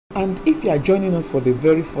And if you are joining us for the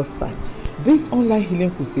very first time, this online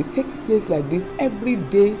healing crusade takes place like this every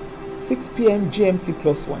day, 6 p.m. GMT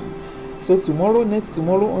 +1. So tomorrow, next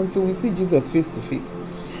tomorrow, until we see Jesus face to face.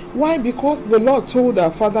 Why? Because the Lord told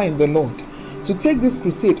our Father in the Lord to take this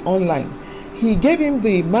crusade online. He gave him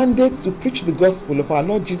the mandate to preach the gospel of our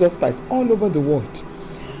Lord Jesus Christ all over the world.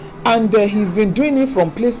 And he's been doing it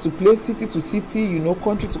from place to place, city to city,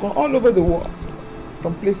 country to country, all over the world,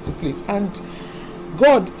 from place to place. And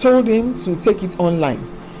God told him to take it online,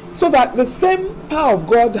 so that the same power of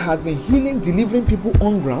God has been healing, delivering people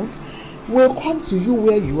on ground will come to you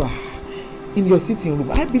where you are, in your sitting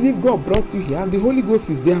room. I believe God brought you here and the Holy Ghost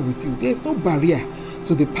is there with you. There is no barrier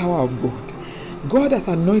to the power of God. God has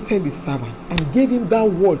anointed his servant and gave him that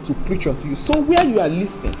word to preach unto you. So where you are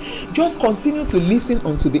listening, just continue to listen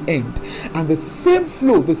unto the end, and the same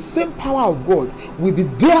flow, the same power of God will be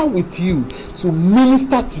there with you to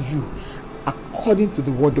minister to you according to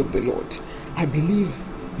the word of the Lord. I believe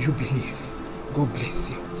you believe. God bless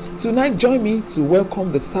you. Tonight, join me to welcome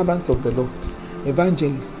the servants of the Lord,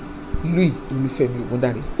 Evangelist Olufemi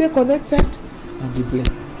Ogundare. Stay connected and be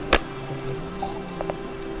blessed.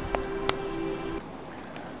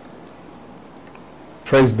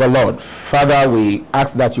 Praise the Lord. Father, we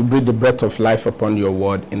ask that you breathe the breath of life upon your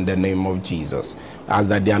word in the name of Jesus. As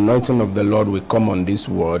that the anointing of the Lord will come on this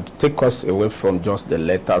word, take us away from just the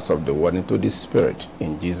letters of the word into the spirit.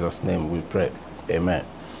 In Jesus' name we pray. Amen.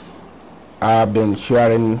 I've been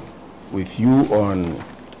sharing with you on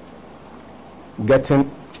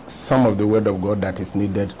getting some of the word of God that is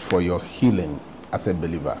needed for your healing as a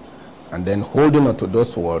believer, and then holding on to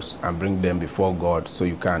those words and bring them before God so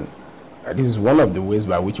you can. This is one of the ways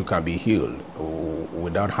by which you can be healed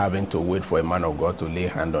without having to wait for a man of God to lay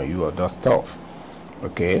hand on you or that stuff.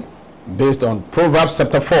 Okay? Based on Proverbs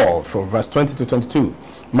chapter 4, from verse 20 to 22.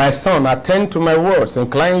 My son, attend to my words,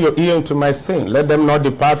 incline your ear unto my saying. Let them not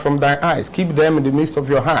depart from thy eyes. Keep them in the midst of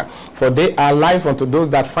your heart. For they are life unto those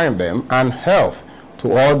that find them, and health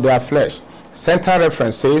to all their flesh. Center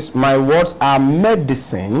reference says, my words are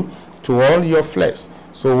medicine to all your flesh.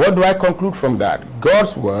 So what do I conclude from that?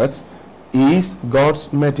 God's words is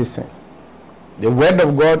God's medicine. The word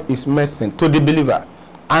of God is medicine to the believer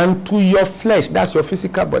and to your flesh. That's your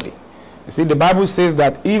physical body. You see, the Bible says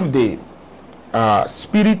that if the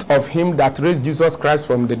spirit of him that raised Jesus Christ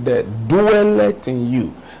from the dead dwelleth in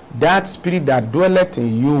you, that spirit that dwelleth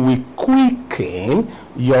in you will quicken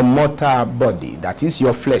your mortal body. That is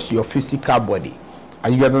your flesh, your physical body. Are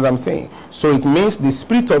you getting what I'm saying? So it means the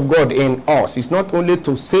Spirit of God in us is not only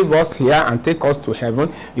to save us here and take us to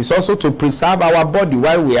heaven, it's also to preserve our body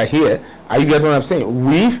while we are here. Are you getting what I'm saying?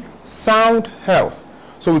 With sound health.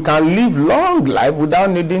 So we can live long life without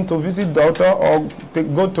needing to visit doctor or to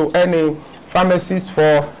go to any pharmacist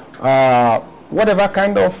for whatever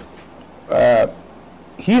kind of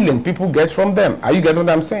healing people get from them. Are you getting what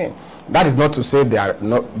I'm saying? That is not to say they are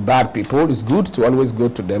not bad people. It's good to always go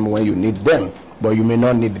to them when you need them, but you may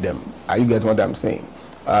not need them. Are you getting what I'm saying?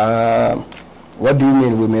 What do you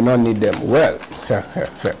mean we may not need them? Well,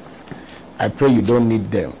 I pray you don't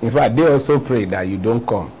need them. In fact, they also pray that you don't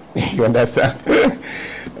come. You understand?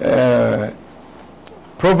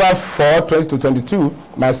 Proverbs 4, 20 to 22.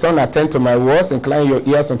 My son, attend to my words, incline your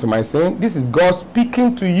ears unto my saying. This is God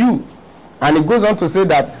speaking to you. And it goes on to say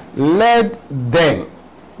that, let them,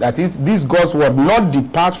 that is, this God's word, not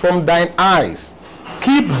depart from thine eyes.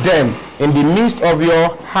 Keep them in the midst of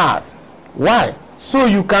your heart. Why? So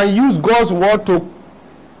you can use God's word to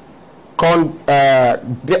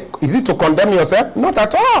is it to condemn yourself? Not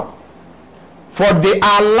at all. For they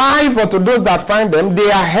are life unto those that find them. They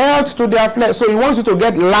are health to their flesh. So he wants you to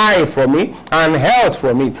get life from it and health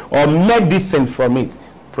from it, or medicine from it.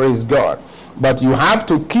 Praise God. But you have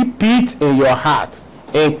to keep it in your heart.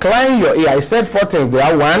 Incline your ear. I said 4 things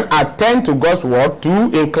there. 1, attend to God's word.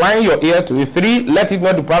 2, incline your ear to it. 3, let it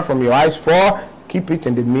not depart from your eyes. 4, keep it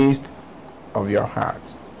in the midst of your heart.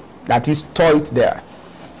 That is, store it there.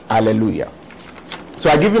 Hallelujah. So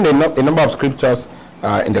I given a number of scriptures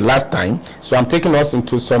in the last time. So I'm taking us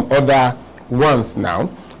into some other ones now.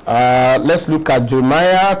 Let's look at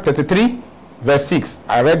Jeremiah 33, verse 6.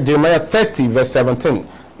 I read Jeremiah 30, verse 17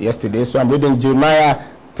 yesterday. So I'm reading Jeremiah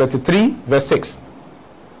 33, verse 6.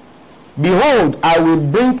 Behold, I will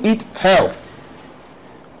bring it health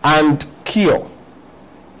and cure,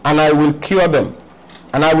 and I will cure them,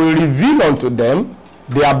 and I will reveal unto them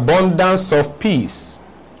the abundance of peace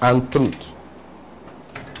and truth.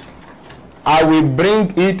 I will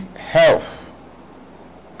bring it health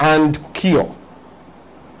and cure,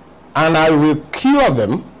 and I will cure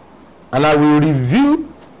them, and I will reveal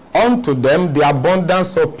unto them the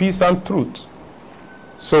abundance of peace and truth.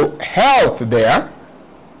 So health there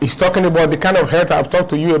is talking about the kind of health I've talked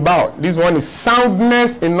to you about. This one is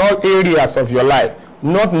soundness in all areas of your life,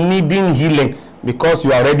 not needing healing because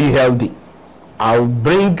you are already healthy. I'll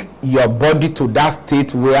bring your body to that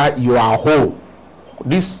state where you are whole.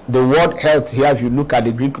 The word health here, if you look at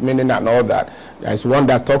the Greek meaning and all that, there's one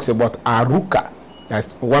that talks about aruka.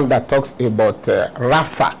 There's one that talks about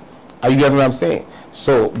rafa. Are you getting what I'm saying?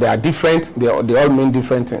 So they are different. They all mean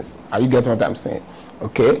different things. Are you getting what I'm saying?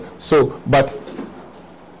 Okay. So, but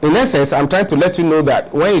in essence, I'm trying to let you know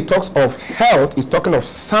that when it talks of health, it's talking of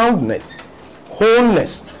soundness,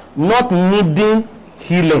 wholeness, not needing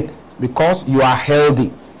healing because you are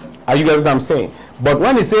healthy. Are you getting what I'm saying? But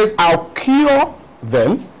when it says, I'll cure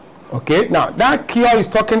them, okay, now that cure is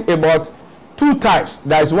talking about two types.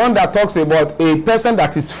 There is one that talks about a person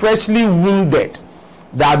that is freshly wounded,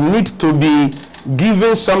 that needs to be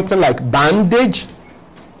given something like bandage.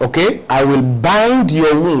 Okay, I will bind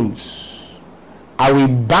your wounds. I will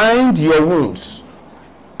bind your wounds.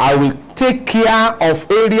 I will take care of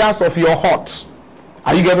areas of your heart.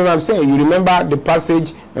 Are you getting what I'm saying? You remember the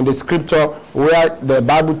passage in the scripture where the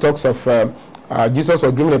Bible talks of Jesus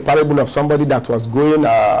was giving a parable of somebody that was going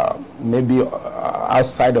maybe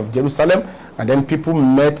outside of Jerusalem, and then people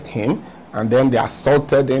met him, and then they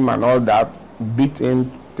assaulted him and all that, beat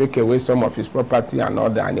him, take away some of his property and all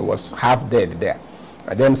that, and he was half dead there.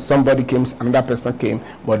 And then somebody came, another person came,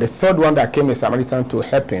 but the third one that came, a Samaritan, to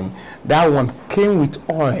help him, that one came with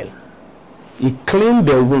oil. He cleaned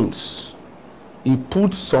the wounds. He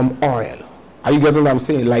put some oil. Are you getting what I'm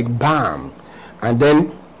saying? Like balm. And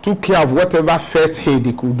then took care of whatever first aid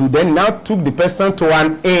he could do. Then now took the person to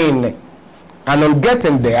an inn. And on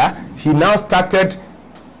getting there, he now started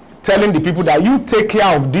telling the people that you take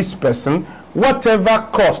care of this person, whatever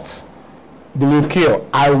costs they will cure,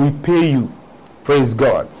 I will pay you. Praise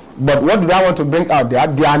God. But what do I want to bring out there?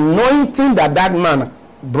 The anointing that that man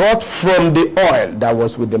brought from the oil that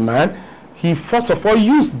was with the man, he first of all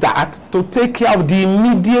used that to take care of the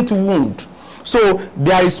immediate wound. So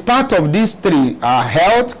there is part of these three,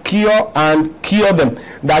 health, cure, and cure them,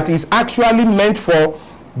 that is actually meant for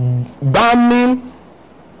balming,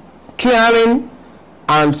 caring,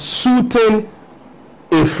 and soothing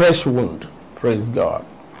a fresh wound. Praise God.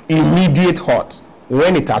 Immediate hurt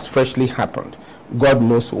when it has freshly happened. God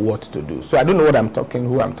knows what to do. So I don't know who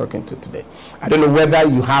I'm talking to today. I don't know whether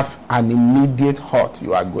you have an immediate hurt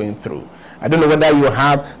you are going through. I don't know whether you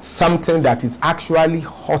have something that is actually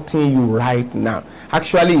hurting you right now.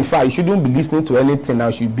 Actually, in fact, you shouldn't be listening to anything now.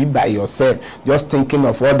 You should be by yourself, just thinking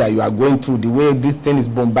of all that you are going through, the way this thing is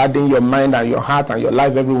bombarding your mind and your heart and your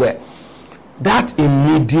life everywhere. That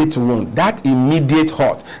immediate wound, that immediate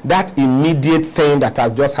hurt, that immediate thing that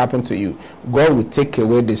has just happened to you, God will take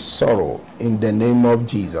away the sorrow in the name of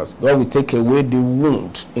Jesus. God will take away the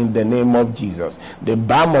wound in the name of Jesus. The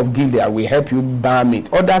balm of Gilead will help you balm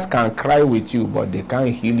it. Others can cry with you, but they can't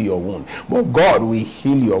heal your wound. But God will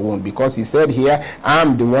heal your wound, because he said here,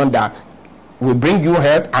 I'm the one that will bring you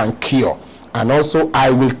health and cure. And also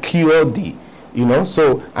I will cure thee. You know,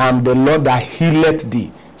 so I'm the Lord that healeth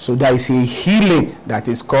thee. So there is a healing that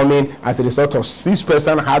is coming as a result of this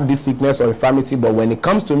person had this sickness or infirmity, but when it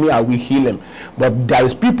comes to me, I will heal him. But there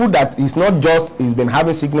is people that is not just he's been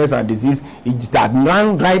having sickness and disease, it's that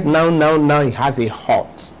now, right now he has a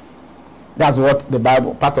heart. That's what the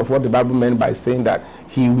Bible, part of what the Bible meant by saying that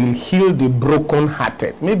he will heal the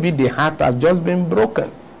broken-hearted. Maybe the heart has just been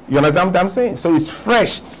broken. You understand what I'm saying? So it's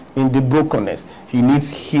fresh in the brokenness. He needs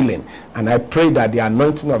healing. And I pray that the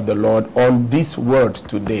anointing of the Lord on this word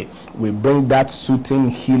today will bring that soothing,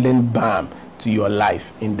 healing balm to your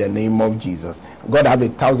life in the name of Jesus. God have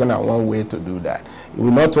 1,001 ways to do that. He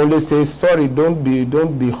will not only say, sorry, don't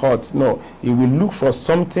be hurt. No, he will look for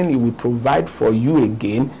something he will provide for you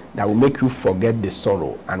again that will make you forget the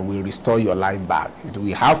sorrow and will restore your life back. It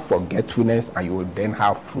will have forgetfulness and you will then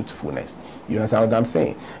have fruitfulness. You understand what I'm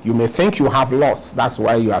saying? You may think you have lost. That's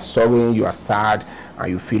why you are sorrowing, you are sad,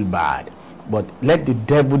 and you feel bad. But let the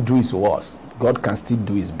devil do his worst. God can still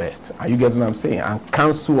do his best. Are you getting what I'm saying? And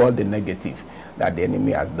cancel all the negative that the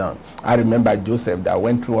enemy has done. I remember Joseph that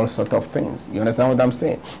went through all sorts of things. You understand what I'm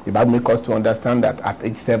saying? The Bible makes us to understand that at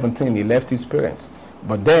age 17, he left his parents.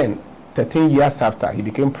 But then, 13 years after, he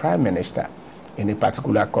became prime minister in a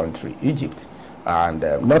particular country, Egypt. And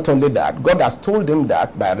not only that, God has told him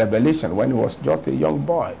that by revelation when he was just a young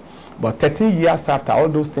boy. But 13 years after, all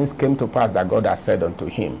those things came to pass that God has said unto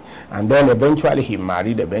him. And then eventually he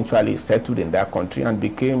married, eventually settled in that country and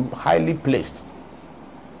became highly placed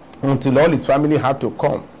until all his family had to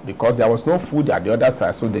come, because there was no food at the other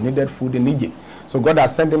side, so they needed food in Egypt. So God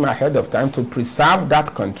has sent him ahead of time to preserve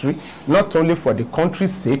that country, not only for the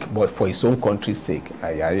country's sake, but for his own country's sake.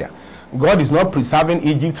 God is not preserving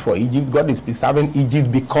Egypt for Egypt. God is preserving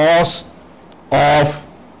Egypt because of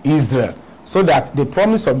Israel, so that the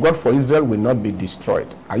promise of God for Israel will not be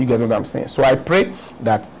destroyed. Are you getting what I'm saying? So I pray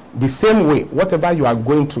that the same way, whatever you are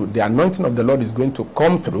going through, the anointing of the Lord is going to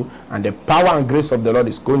come through, and the power and grace of the Lord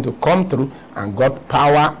is going to come through, and God's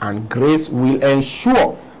power and grace will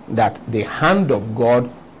ensure that the hand of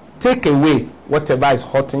God take away whatever is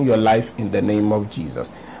hurting your life in the name of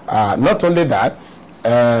Jesus. Not only that,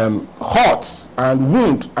 hurts and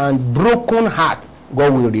wound and broken heart,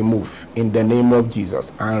 God will remove in the name of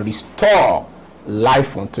Jesus and restore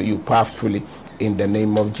life unto you powerfully in the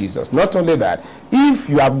name of Jesus. Not only that, if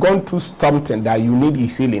you have gone through something that you need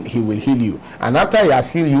his healing, he will heal you. And after he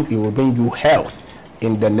has healed you, he will bring you health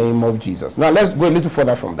in the name of Jesus. Now let's go a little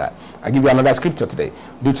further from that. I'll give you another scripture today.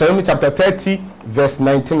 Deuteronomy chapter 30, verse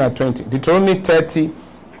 19 and 20. Deuteronomy 30,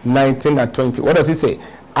 19 and 20. What does it say?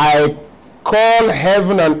 I call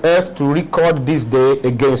heaven and earth to record this day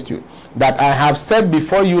against you, that I have set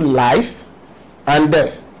before you life and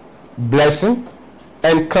death, blessing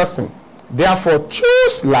and cursing. Therefore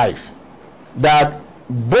choose life, that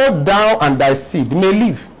both thou and thy seed may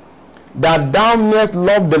live, that thou mayest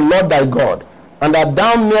love the Lord thy God, and that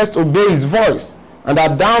thou mayest obey his voice, and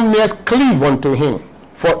that thou mayest cleave unto him.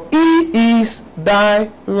 For he is thy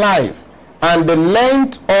life, and the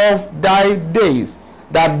length of thy days,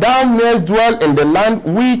 that thou mayest dwell in the land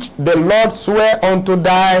which the Lord sware unto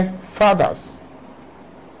thy fathers.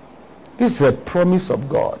 This is a promise of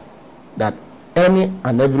God that any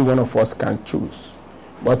and every one of us can choose.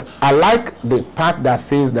 But I like the part that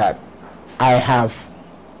says that I have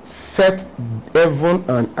set heaven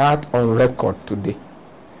and earth on record today,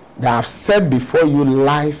 that I have set before you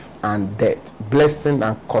life and death, blessing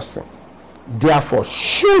and cursing. Therefore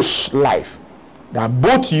choose life, that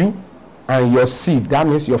both you and your seed, that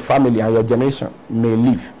means your family and your generation, may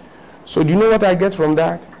live. So do you know what I get from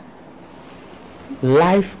that?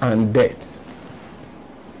 Life and death,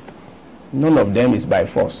 none of them is by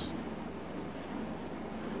force.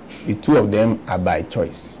 The two of them are by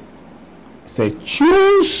choice. Say,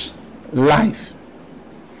 choose life.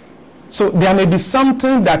 So there may be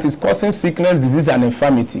something that is causing sickness, disease, and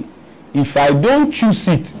infirmity. If I don't choose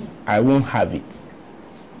it, I won't have it.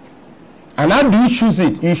 And how do you choose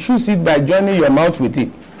it? You choose it by joining your mouth with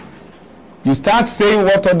it. You start saying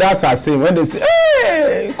what others are saying. When they say,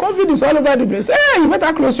 hey, COVID is all over the place. Hey, you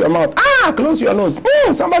better close your mouth. Close your nose.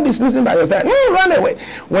 Somebody's listening by your side. Run away.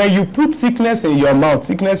 When you put sickness in your mouth,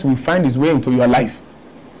 sickness will find its way into your life.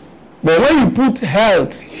 But when you put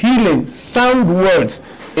health, healing, sound words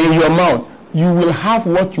in your mouth, you will have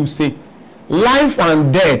what you say. Life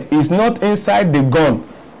and death is not inside the gun,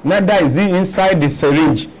 neither is it inside the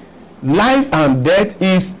syringe. Life and death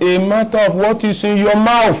is a matter of what is in your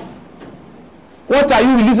mouth. What are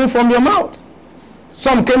you releasing from your mouth?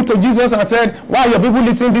 Some came to Jesus and said, why are your people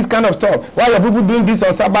eating this kind of stuff? Why are your people doing this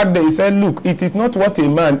on Sabbath day? He said, look, it is not what a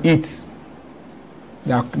man eats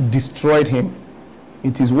that destroyed him.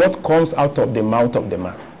 It is what comes out of the mouth of the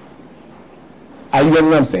man. Are you getting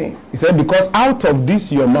what I'm saying? He said, because out of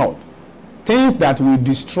this your mouth, things that will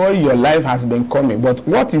destroy your life has been coming. But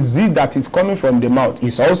what is it that is coming from the mouth?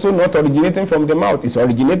 It's also not originating from the mouth. It's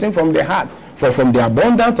originating from the heart. For from the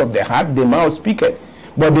abundance of the heart, the mouth speaketh.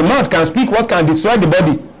 But the mouth can speak what can destroy the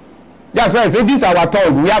body. That's why I say this is our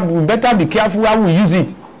tongue. We better be careful how we use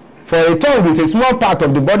it. For a tongue is a small part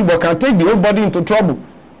of the body, but can take the whole body into trouble.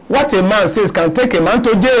 What a man says can take a man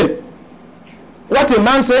to jail. What a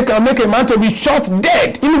man says can make a man to be shot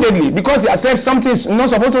dead immediately because he has said something he's not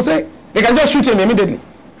supposed to say. They can just shoot him immediately.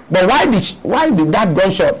 But why did that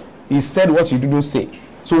gunshot? He said what he didn't say.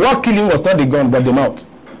 So what killed him was not the gun but the mouth.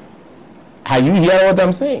 Are you hearing what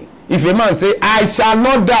I'm saying? If a man say, I shall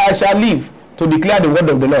not die, I shall live, to declare the word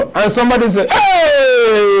of the Lord, and somebody say,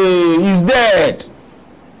 hey, he's dead,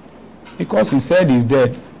 because he said he's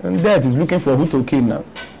dead, and death is looking for who to kill now.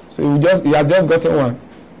 So he has just gotten one.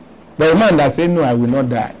 But a man that say, no, I will not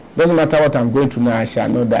die, doesn't matter what I'm going through now, I shall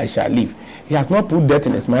not die, I shall live. He has not put death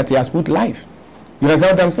in his mind, he has put life. You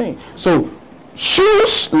understand what I'm saying? So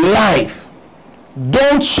choose life,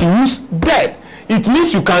 don't choose death. It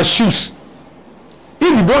means you can choose.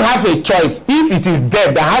 If you don't have a choice, if it is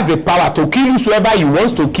death that has the power to kill whosoever he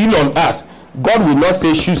wants to kill on earth, God will not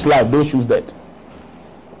say choose life, don't choose death.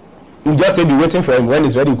 You just say be waiting for him, when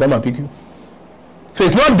he's ready, he'll come and pick you. So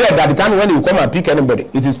it's not death that determines when he will come and pick anybody.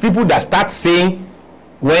 It is people that start saying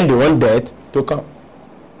when they want death to come.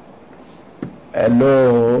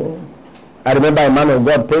 Hello. I remember a man of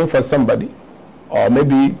God praying for somebody, or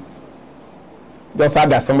maybe just heard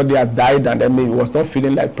that somebody has died and then maybe was not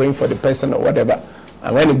feeling like praying for the person or whatever.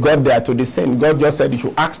 And when he got there to the scene, God just said you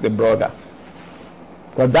should ask the brother.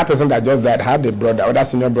 Because that person that just died had a brother, or that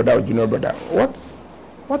senior brother or junior brother.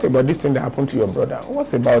 What about this thing that happened to your brother?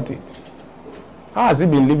 What's about it? How has he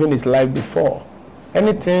been living his life before?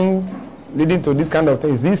 Anything leading to this kind of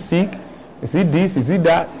thing? Is he sick? Is he this? Is he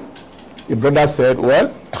that? The brother said,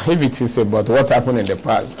 well, if it is about what happened in the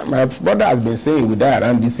past, my brother has been saying he will die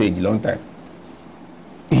around this age a long time.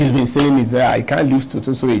 He's been saying I can't live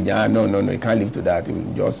to so age. No, he can't live to that. He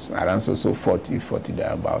will just around so 40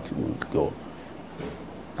 thereabout, he will go.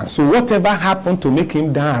 And so whatever happened to make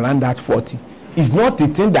him die around that 40 is not the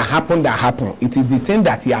thing that happened. It is the thing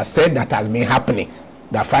that he has said that has been happening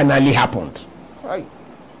that finally happened. Right.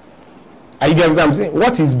 Are you getting what I'm saying?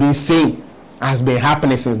 What he's been saying has been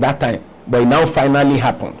happening since that time, but it now finally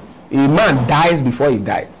happened. A man dies before he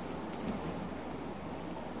died.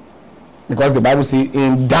 Because the Bible says,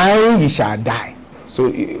 in dying he shall die. So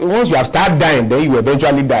once you have started dying, then you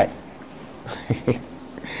eventually die.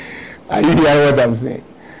 Are you hearing what I'm saying?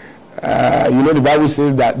 The Bible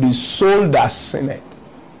says that the soul that sinneth,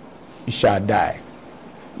 it shall die.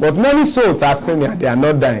 But many souls are sinning, they are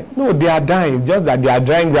not dying. No, they are dying. It's just that they are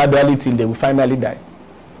dying gradually till they will finally die.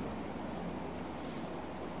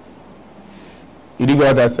 You did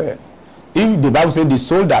get what I said? If the Bible says the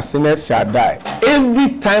soul that sinneth shall die,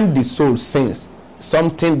 every time the soul sins,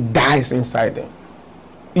 something dies inside them.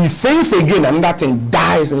 He sins again, another thing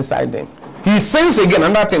dies inside them. He sins again,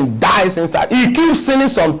 another thing dies inside. He keeps sinning,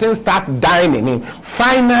 something starts dying in him.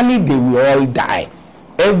 Finally, they will all die.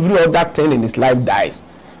 Every other thing in his life dies.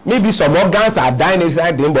 Maybe some organs are dying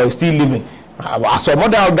inside him, but he's still living. Some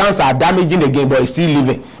other organs are damaging again, but he's still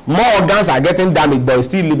living. More organs are getting damaged, but he's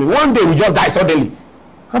still living. One day, we just die suddenly.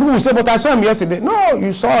 And people will say, but I saw him yesterday. No,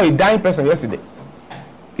 you saw a dying person yesterday.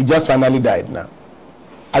 He just finally died now.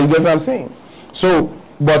 Are you getting what I'm saying? So,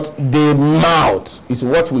 but the mouth is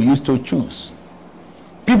what we used to choose.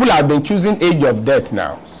 People have been choosing age of death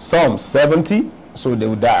now. Some 70, so they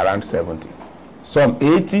will die around 70. Some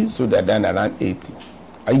 80, so they're dying around 80.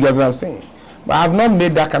 Are you getting what I'm saying? But I have not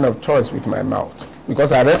made that kind of choice with my mouth.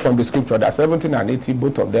 Because I read from the scripture that 70 and 80,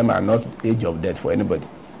 both of them are not age of death for anybody.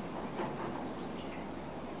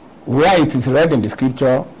 Where it is read in the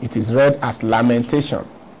scripture, it is read as lamentation.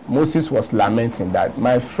 Moses was lamenting that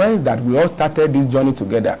my friends that we all started this journey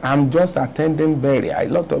together, I'm just attending burial. A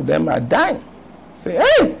lot of them are dying. Say,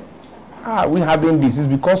 hey, we having this is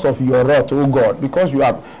because of your wrath, oh God, because you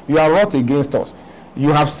are wrath against us.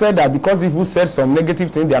 You have said that because people said some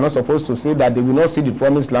negative things they are not supposed to say, that they will not see the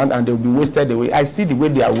promised land and they will be wasted away. I see the way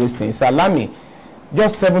they are wasting. It's alarming.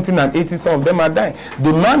 Just 17 and 80, some of them are dying.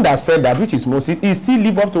 The man that said that, which is Moses, he still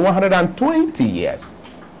live up to 120 years.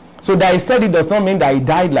 So that he said it does not mean that he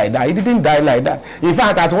died like that. He didn't die like that. In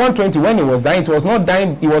fact, at 120, when he was dying, he was not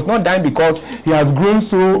dying because he has grown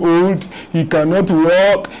so old, he cannot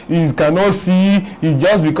walk, he cannot see, he's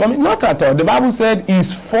just becoming. Not at all. The Bible said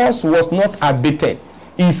his force was not abated.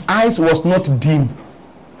 His eyes was not dim.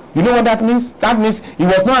 You know what that means? That means he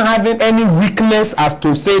was not having any weakness as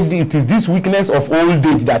to say it is this weakness of old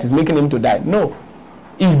age that is making him to die. No.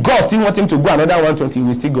 If God still wants him to go another 120, he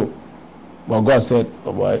will still go. But God said,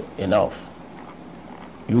 oh boy, enough.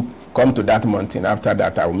 You come to that mountain. After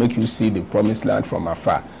that, I will make you see the promised land from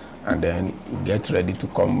afar. And then get ready to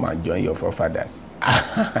come and join your forefathers.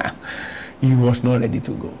 He was not ready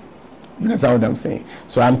to go. You understand what I'm saying?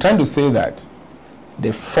 So I'm trying to say that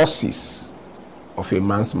the forces of a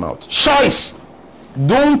man's mouth. Choice!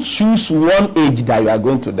 Don't choose one age that you are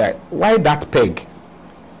going to die. Why that peg?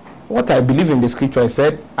 What I believe in the scripture, I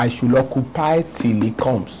said, I should occupy till he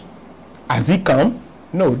comes. Has he come?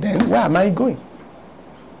 No, then where am I going?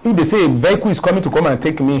 If they say a vehicle is coming to come and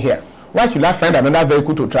take me here, why should I find another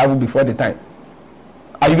vehicle to travel before the time?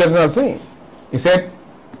 Are you guys what I'm saying? He said,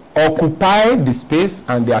 occupy the space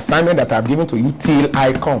and the assignment that I've given to you till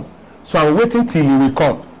I come. So I'm waiting till he will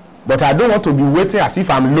come. But I don't want to be waiting as if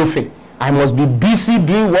I'm loafing. I must be busy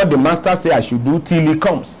doing what the master says I should do till he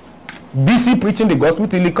comes. Busy preaching the gospel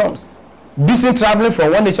till he comes. Busy traveling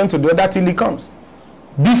from one nation to the other till he comes.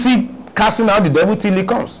 Busy casting out the devil till he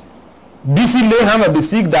comes. Busy laying hands on the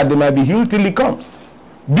sick that they might be healed till he comes.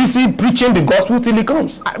 Busy preaching the gospel till he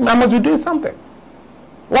comes. I must be doing something.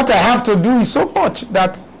 What I have to do is so much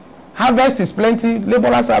that harvest is plenty,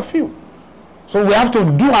 laborers are few. So we have to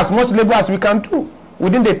do as much labor as we can do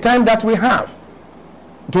within the time that we have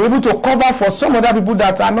to be able to cover for some other people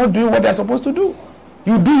that are not doing what they're supposed to do.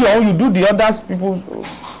 You do your own, you do the others people's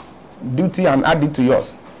duty and add it to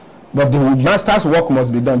yours. But the master's work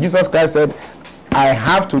must be done. Jesus Christ said, I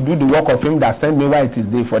have to do the work of him that sent me while it is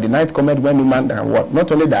day, for the night cometh when no man can work.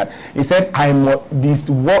 Not only that, he said, I must, this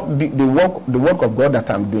work, the work of God that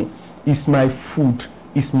I'm doing is my food,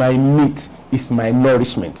 is my meat, is my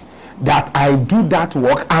nourishment. That I do that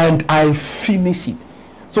work and I finish it.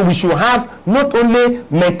 So we should have not only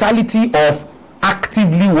mentality of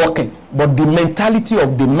actively working, but the mentality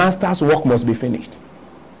of the master's work must be finished.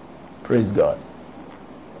 Praise God.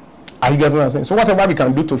 Are you getting what I'm saying? So whatever we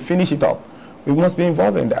can do to finish it up, we must be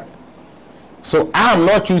involved in that. So I am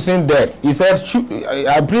not choosing death. He said,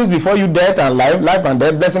 I place before you death and life and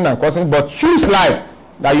death, blessing and cursing, but choose life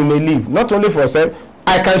that you may live. Not only for yourself,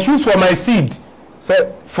 I can choose for my seed,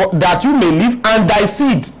 so for that you may live and thy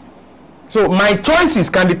seed. So my choices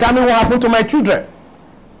can determine what happens to my children.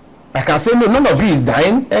 I can say, no, none of you is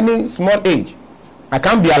dying any small age. I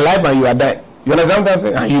can't be alive and you are dying. You understand what I'm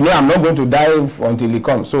saying? And you know I'm not going to die until he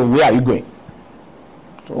comes. So where are you going?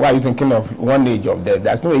 So why are you thinking of one age of death?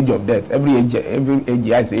 There's no age of death. Every age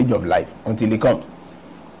has the age of life until he comes.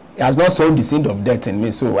 He has not sown the seed of death in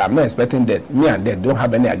me, so I'm not expecting death. Me and death don't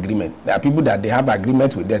have any agreement. There are people that they have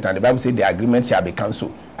agreement with death, and the Bible says the agreement shall be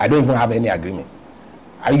cancelled. I don't even have any agreement.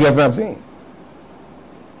 Are you getting what I'm saying?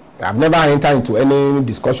 I've never entered into any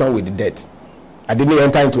discussion with death. I didn't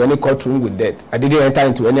enter into any courtroom with death. I didn't enter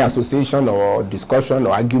into any association or discussion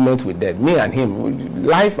or argument with death. Me and him,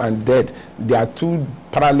 life and death, they are two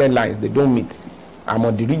parallel lines. They don't meet. I'm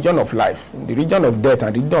on the region of life. The region of death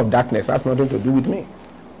and the region of darkness has nothing to do with me.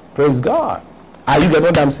 Praise God. Are you getting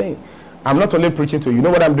what I'm saying? I'm not only preaching to you. You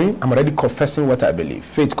know what I'm doing? I'm already confessing what I believe.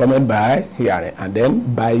 Faith cometh by hearing, and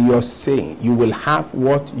then by your saying. You will have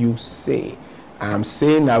what you say. I'm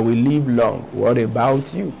saying I will live long. What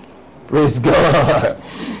about you? Praise God.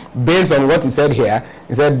 Based on what he said here,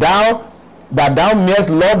 he said, thou mayest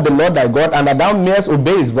love the Lord thy God, and that thou mayest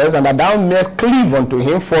obey his voice, and that thou mayest cleave unto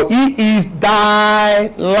him, for he is thy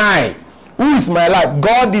life. Who is my life?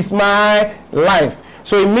 God is my life.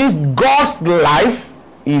 So it means God's life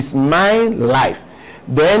is my life.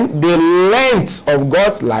 Then the length of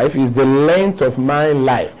God's life is the length of my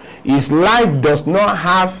life. His life does not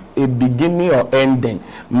have a beginning or ending.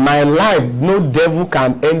 My life, no devil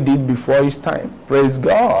can end it before his time. Praise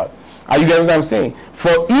God. Are you getting what I'm saying?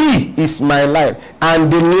 For he is my life,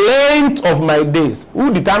 and the length of my days.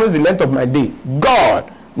 Who determines the length of my day?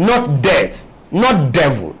 God, not death, not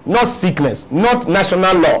devil, not sickness, not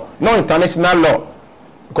national law, not international law.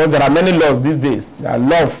 Because there are many laws these days. There are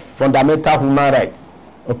law of fundamental human rights.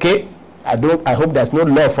 Okay? I hope there's no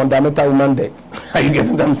law of fundamental human death. Are you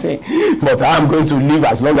getting what I'm saying? But I'm going to live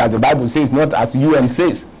as long as the Bible says, not as UN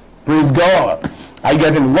says. Praise God. Are you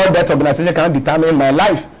getting? World Death Organization cannot determine my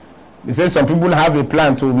life. They say some people have a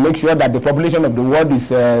plan to make sure that the population of the world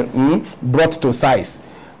is brought to size.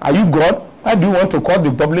 Are you God? Why do you want to call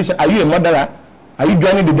the population? Are you a murderer? Are you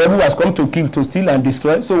joining the devil who has come to kill, to steal, and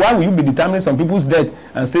destroy? So why will you be determining some people's death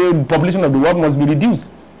and say the population of the world must be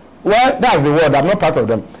reduced? Well, that's the word. I'm not part of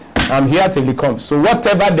them. I'm here till he comes. So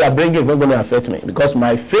whatever they are bringing is not going to affect me, because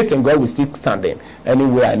my faith in God will still standing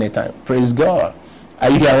anywhere, anytime. Praise God. Are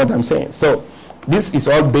you hearing what I'm saying? So this is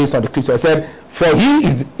all based on the scripture. I said, for he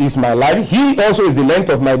is my life. He also is the length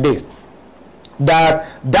of my days,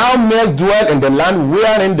 that thou mayest dwell in the land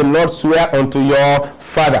wherein the Lord sware unto your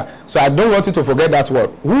father. So I don't want you to forget that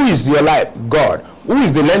word. Who is your life? God. Who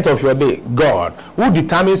is the length of your day? God. Who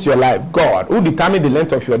determines your life? God. Who determines the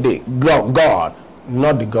length of your day? God.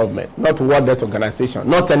 Not the government, not World Health Organization,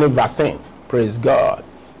 not any vaccine. Praise God.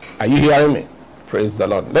 Are you hearing me? Praise the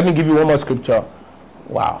Lord. Let me give you one more scripture.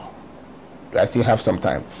 Wow. I still have some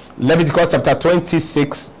time. Leviticus chapter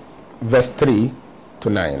 26, verse 3 to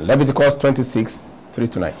 9. Leviticus 26, 3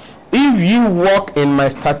 to 9. If you walk in my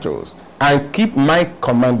statutes and keep my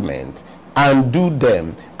commandments and do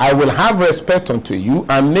them, I will have respect unto you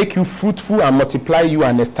and make you fruitful and multiply you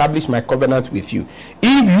and establish my covenant with you.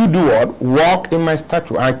 If you do what? Walk in my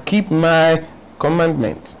statute and keep my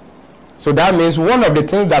commandments. So that means one of the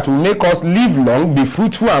things that will make us live long, be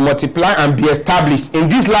fruitful and multiply and be established in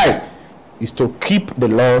this life is to keep the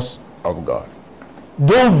laws of God.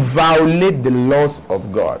 Don't violate the laws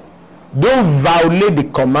of God. Don't violate the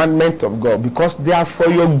commandment of God, because they are for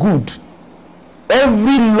your good.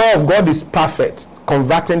 Every law of God is perfect,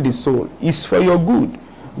 converting the soul. Is for your good.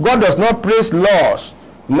 God does not place laws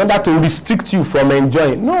in order to restrict you from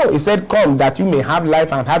enjoying. No, he said, come that you may have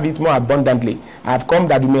life and have it more abundantly. I have come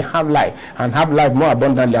that you may have life and have life more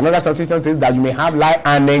abundantly. Another translation says that you may have life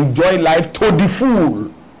and enjoy life to the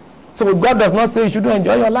full. So God does not say you shouldn't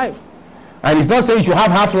enjoy your life. And he's not saying you should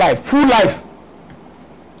have half life, full life.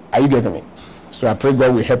 Are you getting me? So I pray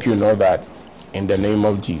God will help you know that in the name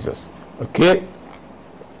of Jesus. Okay?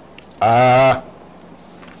 Can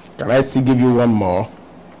I still give you one more?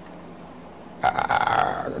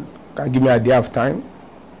 Can you give me an idea of time?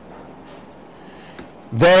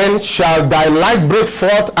 Then shall thy light break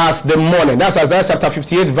forth as the morning. That's Isaiah chapter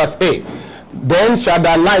 58 verse 8. Then shall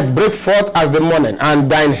thy light break forth as the morning,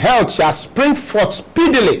 and thine health shall spring forth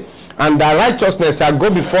speedily, and thy righteousness shall go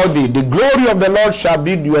before thee. The glory of the Lord shall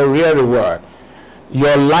be your real reward.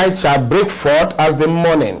 Your light shall break forth as the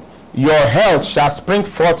morning. Your health shall spring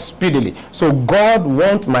forth speedily. So God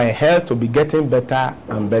wants my health to be getting better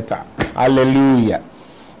and better. Hallelujah.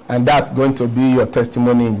 And that's going to be your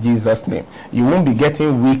testimony in Jesus' name. You won't be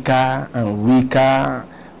getting weaker and weaker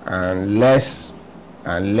and less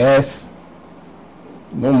and less.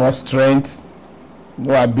 No more strength,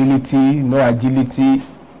 no ability, no agility.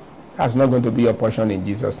 That's not going to be your portion in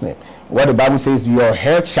Jesus' name. What the Bible says, your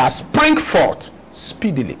health shall spring forth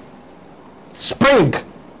speedily. Spring,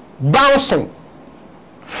 bouncing,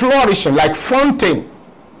 flourishing like fountain,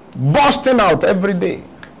 bursting out every day.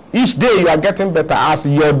 Each day you are getting better. As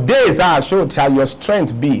your days are, so shall your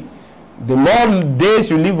strength be. The more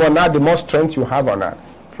days you live on earth, the more strength you have on earth.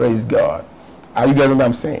 Praise God. Are you getting what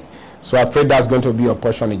I'm saying? So I pray that's going to be your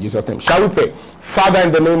portion in Jesus' name. Shall we pray? Father,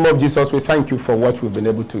 in the name of Jesus, we thank you for what we've been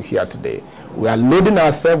able to hear today. We are loading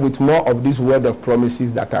ourselves with more of this word of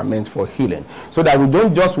promises that are meant for healing, so that we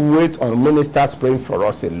don't just wait on ministers praying for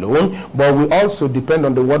us alone, but we also depend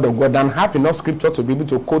on the word of God and have enough scripture to be able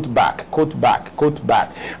to quote back,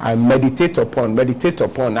 and meditate upon,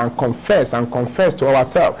 and confess to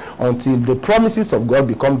ourselves until the promises of God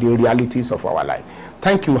become the realities of our life.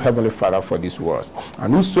 Thank you, Heavenly Father, for these words.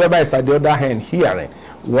 And whosoever is at the other hand hearing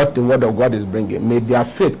what the word of God is bringing, may their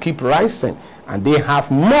faith keep rising, and they have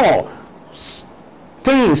more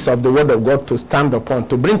things of the word of God to stand upon,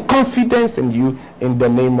 to bring confidence in you, in the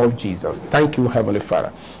name of Jesus. Thank you, Heavenly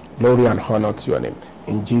Father. Glory and honor to your name.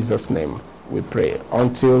 In Jesus' name we pray.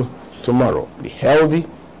 Until tomorrow, be healthy,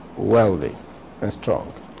 wealthy, and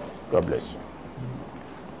strong. God bless you.